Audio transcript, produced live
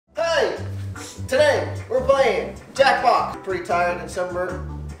Today, we're playing Jackbox. Pretty tired and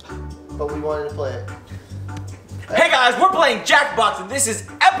sunburned, but we wanted to play it. Hey guys, we're playing Jackbox and this is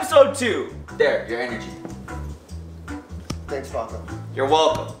episode 2. There, your energy. Thanks, Falco. You're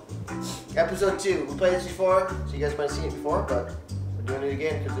welcome. Episode 2. We played this before, so you guys might have seen it before, but we're doing it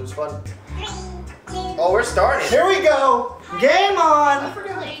again because it was fun. Oh, we're starting. Here we go. Game on. I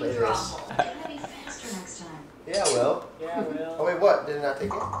forgot how to play this. Drawful. It's gonna be faster next time. Yeah, well. Yeah, well. Oh wait, what? Did it not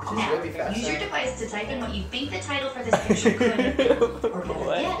take it? It's just Now, way fast. use your device to type in what you think the title for this picture could have been. Or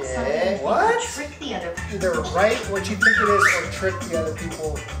better yet, something you think What? would trick the other people. Either write what you think it is or trick the other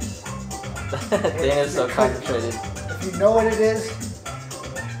people. Dana's so concentrated. If you know what it is,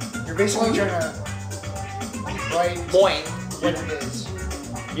 you're basically trying to write Point. what it is.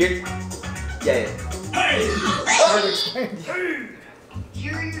 You're... Yeah. Hard to explain.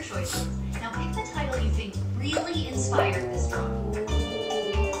 Here are your choices. Now pick the title you think really inspired this drama.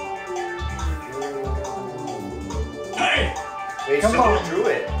 Wait, Come someone on. drew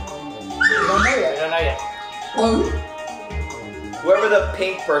it. You don't know yet. don't know yet. Whoever the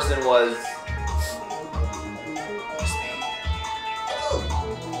pink person was...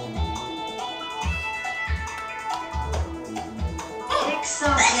 Pick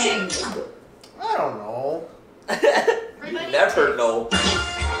something. I don't know. Everybody Never takes- know.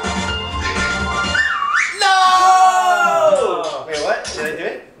 No! Wait, what? Did I do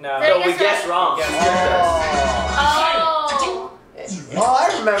it? No. No, we guessed wrong. Oh. Oh,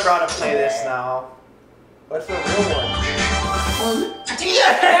 I remember how to play this now. What's the real one?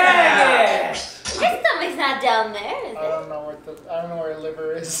 Yeah! His stomach's not down there, is I it? don't know where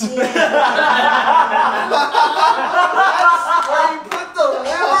liver is. Where you put the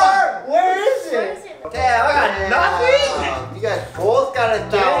liver? Where is Where it? is it? Damn, I got nothing. You guys both got it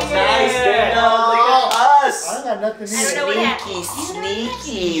down. Nice, Dana. Look at I us. don't got nothing I don't know either. what happened.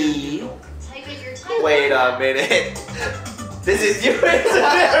 Sneaky. Type in your title. Wait a minute. This is you, isn't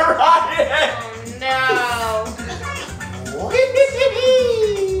it, Ryan? Oh no.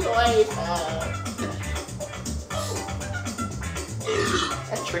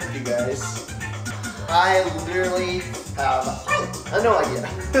 I tricked you guys. I literally have no idea.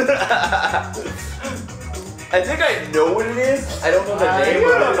 I think I know what it is. I don't know the name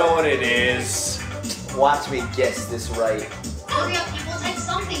You of don't it. know what it is. Watch me guess this right. Hurry up, people, type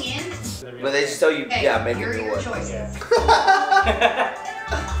something in. But they just tell you, Okay, yeah, make here a are new your one. choices.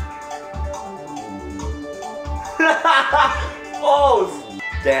 Oh,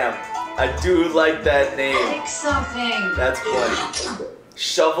 damn. I do like that name. Pick something. That's funny.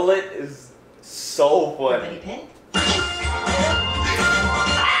 Shovel It is so Everybody funny. pick.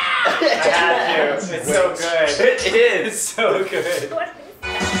 I had to. It's so good. It is. It's so good. What is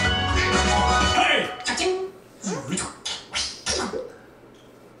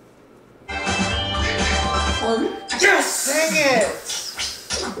Yes! Dang it!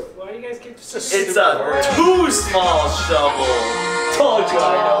 Why do you guys keep just It's a too small shovel. Told you I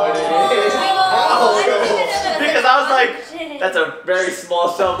know what it is. Because I was like, that's a very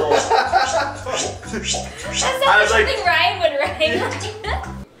small shovel. That's I not was like- something Ryan would write.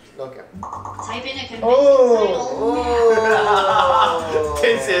 Okay. Type in a convincing Oh. title.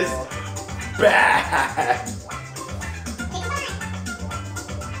 This is bad.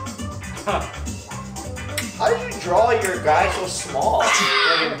 How did you draw your guy so small?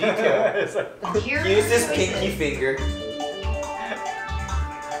 Like in detail. It's like, Here are Use your this choices. pinky finger.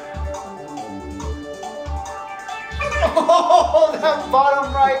 Oh, that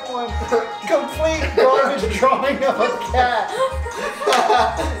bottom right one. Complete garbage drawing of a cat.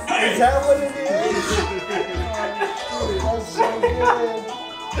 Is that what it is? Oh, that's so good.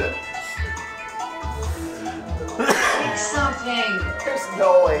 Pick something. There's no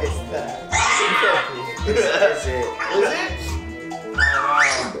way it's that. Is it?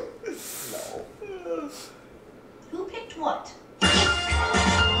 Who picked what?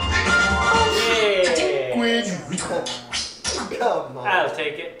 yeah. Come on. I'll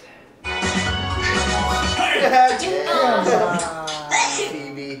take it.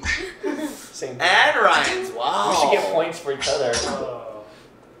 Phoebe. Same thing. And Ryan's. Wow. We should get points for each other. You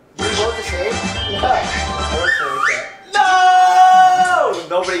both the same? Yeah. I wrote something like that. No!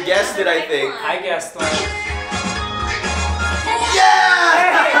 Nobody guessed it, I think. I guessed one.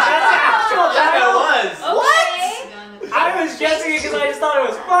 Yeah! That's actual Yeah, title. it was. I was guessing it because I just thought it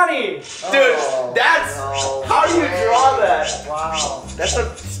was funny. Dude, Oh, that's no how do you way. draw that? Wow. That's a.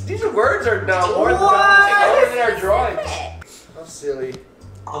 These words are no more than our drawings. How silly.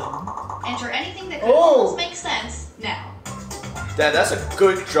 Enter anything that could Oh. almost make sense now. Dad, that's a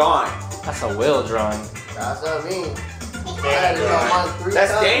good drawing. That's a will drawing. That's not me. I had to draw mine 3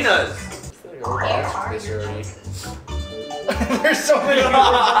 That's times. Dana's. Oh, Here that's are this your already. choices. There's so many.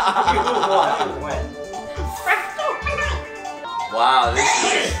 Wow, this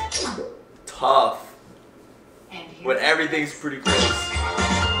is tough. And here When everything's pretty close.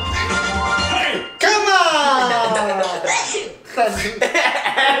 Come on!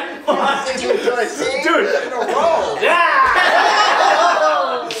 Dude. In a row.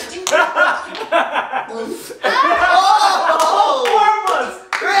 Oh!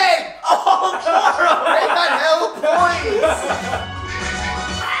 Greg! Greg got hella points!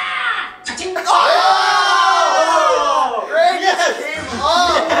 Oh! Greg just came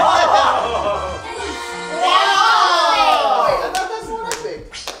up! Wow! Wait, I thought that's what I think.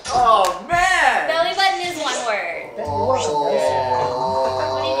 Oh man! Belly button is one word.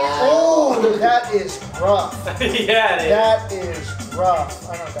 Oh, that is rough. Yeah, it is. That is rough.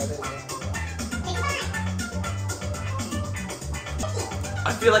 I don't know what that is.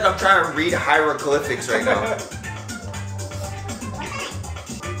 I feel like I'm trying to read hieroglyphics right now.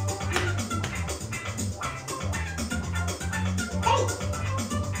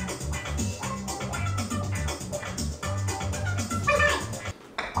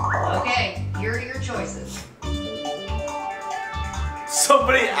 Okay, here are your choices.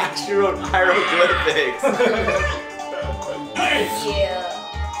 Somebody actually wrote hieroglyphics. Yeah.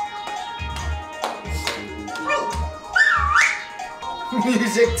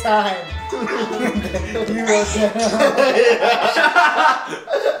 Music time. You wrote that.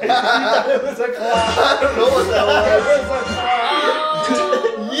 You thought it was a clock. I don't know what that It was. was a clock.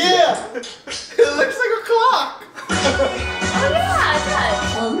 Yeah. It looks like a clock. Oh yeah, it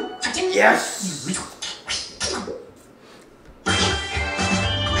does. Yes!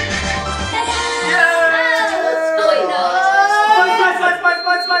 Oh wait, no.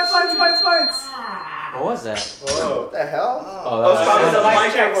 What was that? Whoa. What the hell? Oh, That was probably the Mic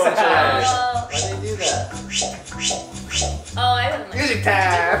mic check check sound. Why did they do that? Oh, I don't know. Music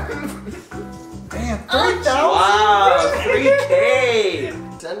time! Damn, Oh, 3,000? Wow, 3K!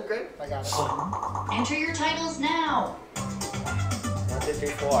 10, Greg? I got it. Enter your titles now. 1, 2, 3,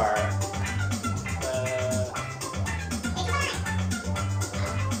 4.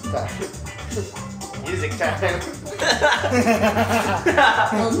 Music time.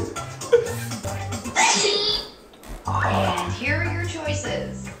 And here are your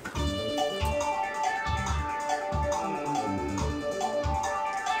choices.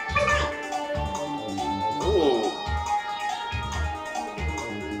 Ooh.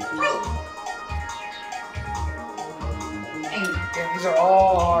 And Damn, these are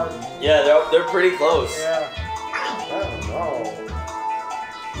all hard. Yeah, they're pretty close. Yeah. I don't know.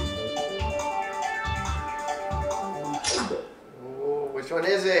 Ooh, which one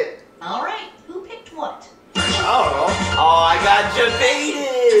is it? all right, who picked what? I don't know. Oh, I got you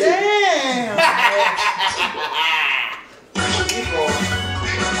baited! Damn.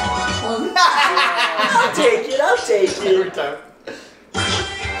 I'll take it, I'll take Every it. time.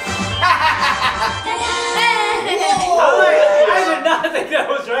 I did not think that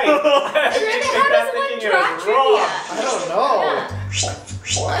was right. I How does one draw trivia? I don't know.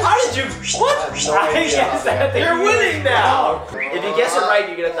 How did you? What? I have no I idea. guess that You're winning now! If you guess it right,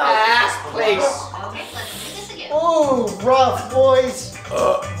 you get 1,000. Last place. Okay, let's do this again. Ooh, rough, boys.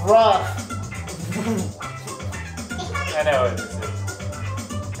 Rough. I know what this is.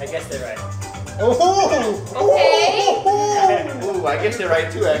 I guess they're right. Ooh. Okay. Ooh, I guessed it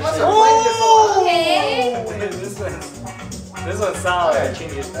right too, actually. Okay. This one's solid. Okay.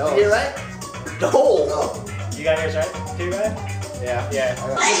 Change it. Did you get it right? No! No. You got yours right? Two right? Yeah. Yeah. So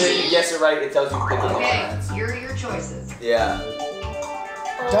then if you guess it right, it tells you pick the Okay, one. here are your choices. Yeah.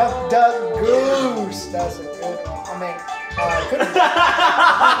 Duck, duck, goose. That's a good one. I mean, I couldn't.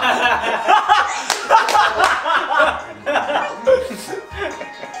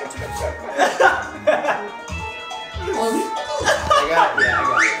 I got it. Yeah, I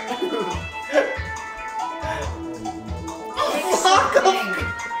got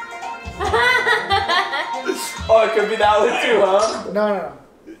Oh, it could be that one too, huh? No.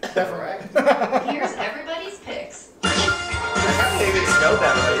 Definitely. Here's everybody's picks. it. I can't even spell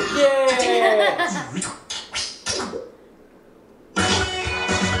that right.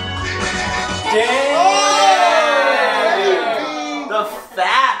 Dang! The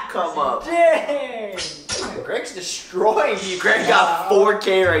fat come up. Dang! Greg's destroying you. Greg got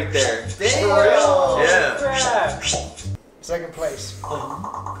 4K right there. Damn. Yeah. Crap. Second place.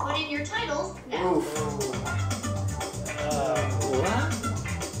 Put in your titles now. Oof. What?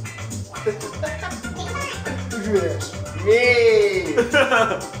 Who drew this? Me.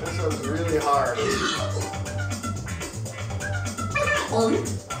 This one's really hard.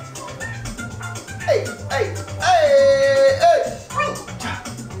 Hey, hey, hey,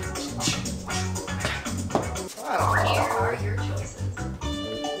 hey. Here are your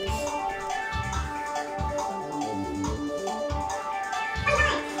choices.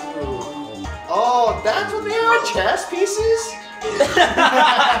 Oh, that's what they are? Chess pieces?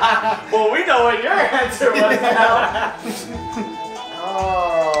 Well, we know what your answer was now.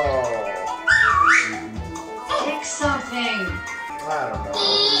 Oh. Pick something. I don't know.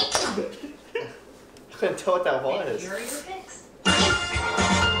 I couldn't tell what that And was. here are your picks.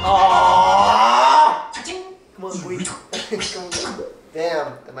 Aww. Come on, Squeak. Damn,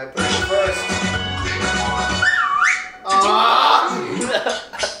 am I putting it first?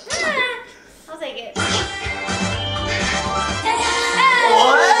 I'll take it.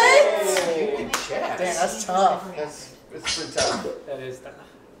 What? Chess. Damn, that's tough. It's pretty tough. That is tough.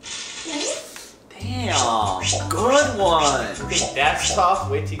 Damn. Good one. Okay, that's tough.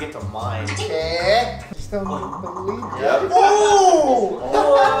 Wait till you get to mine. Okay. Just don't believe it. Yep. Oh!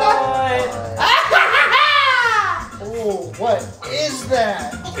 What? Oh, what is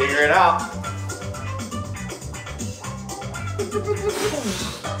that? Figure it out.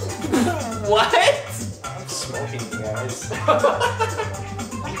 What? I'm smoking, you guys. You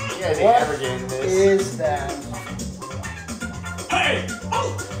guys ain't What ever getting this. is that? Hey!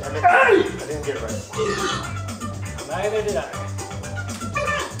 Damn it. I didn't get it right. Neither did I.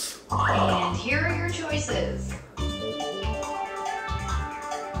 And here are your choices.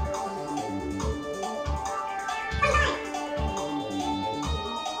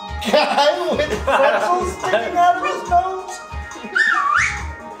 Guy with pretzels sticking out of his nose?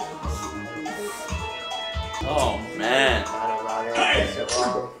 Oh man. I don't know. I guess it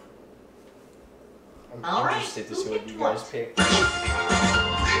wrong. I'm All right, interested to who see what picked you guys what? pick.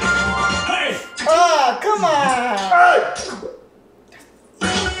 Ah, come on!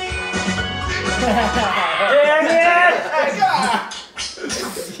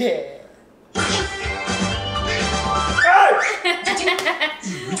 Yeah.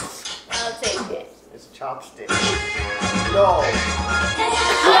 I'll take it. It's chopstick. No.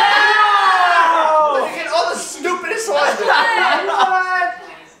 Look at all the stupidest ones.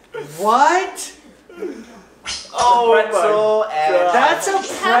 What? Oh Pretzel and That's a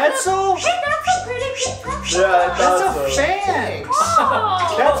pretzel? Hey, that's a pretty good pretzel. Yeah, That's a fan.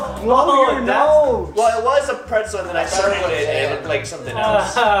 Oh. That's blow your nose. well, it was a pretzel, and then I circled it, and it looked like something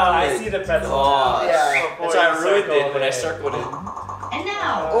else. I see the pretzel. Oh. Yeah. That's why I ruined it when I circled it. And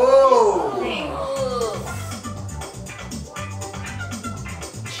now, Oh. thing.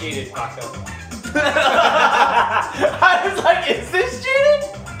 Cheated, Paco. I was like, is this cheating?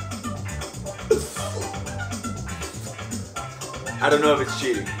 I don't know if it's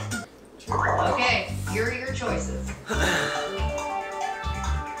cheating. Okay, here are your choices.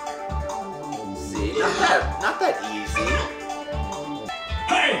 See, not that easy.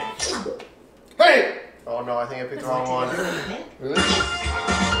 Hey! Oh no, I think I picked the wrong one. Really?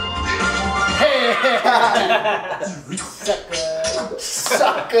 Hey!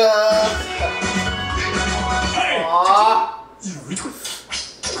 Sucker! Aww.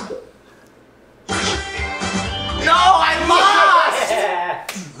 No, I lost!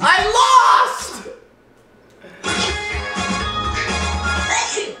 I lost!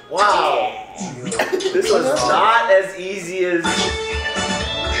 Wow. This was not as easy as...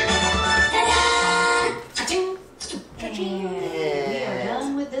 And we are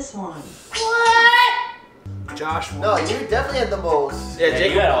done with this one. Josh won. No, you definitely had the most. Yeah, Yeah,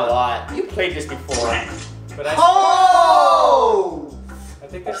 Jacob you had won. a lot. You played this before. But I, Oh! I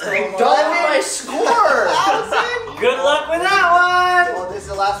think there's still one more. Don't be my score! Good luck with that Oh, this is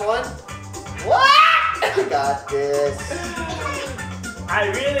the last one? What? I got this. one. I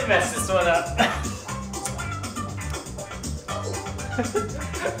really messed this one up.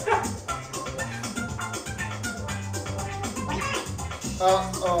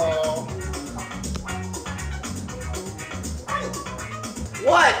 Uh-oh.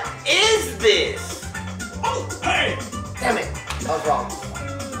 What is this? Damn it. I was wrong.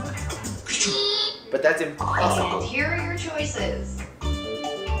 But that's And impossible. here are your choices.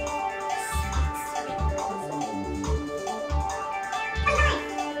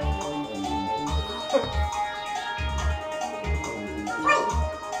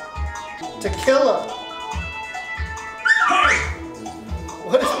 Tequila.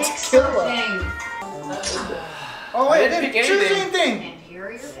 What is Pick tequila? something. Oh, I wait, I didn't didn't pick choose anything. anything. And here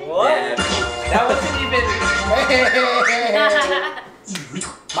are your picks. What? That wasn't even.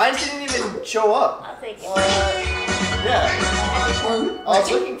 Mine didn't even show up. I'll take it. Yeah. I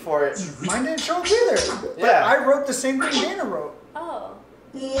was Oh, looking for it. mine didn't show up either. But Yeah. I wrote the same thing Dana wrote. Oh.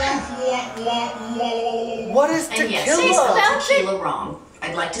 What is And yes, tequila? they spelled tequila wrong.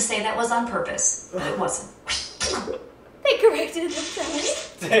 I'd like to say that was on purpose, but it wasn't. They corrected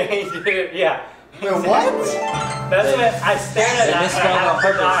themselves. They did it, yeah. Wait, what? That's what I stared at They that misspelled on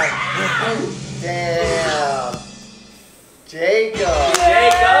for half purpose. Damn. Jacob.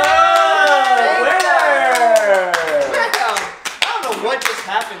 Jacob! Winner! I don't know what just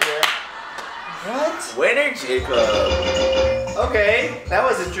happened there. What? Winner, Jacob. Okay, that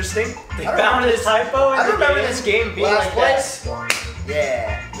was interesting. They found a typo in I the remember game. this game being Last like place.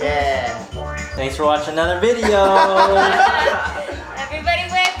 Yeah. Yeah. Thanks for watching another video. Everybody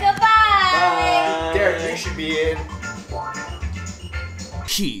wave goodbye. that. Derek, you should be in.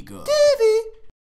 Higa.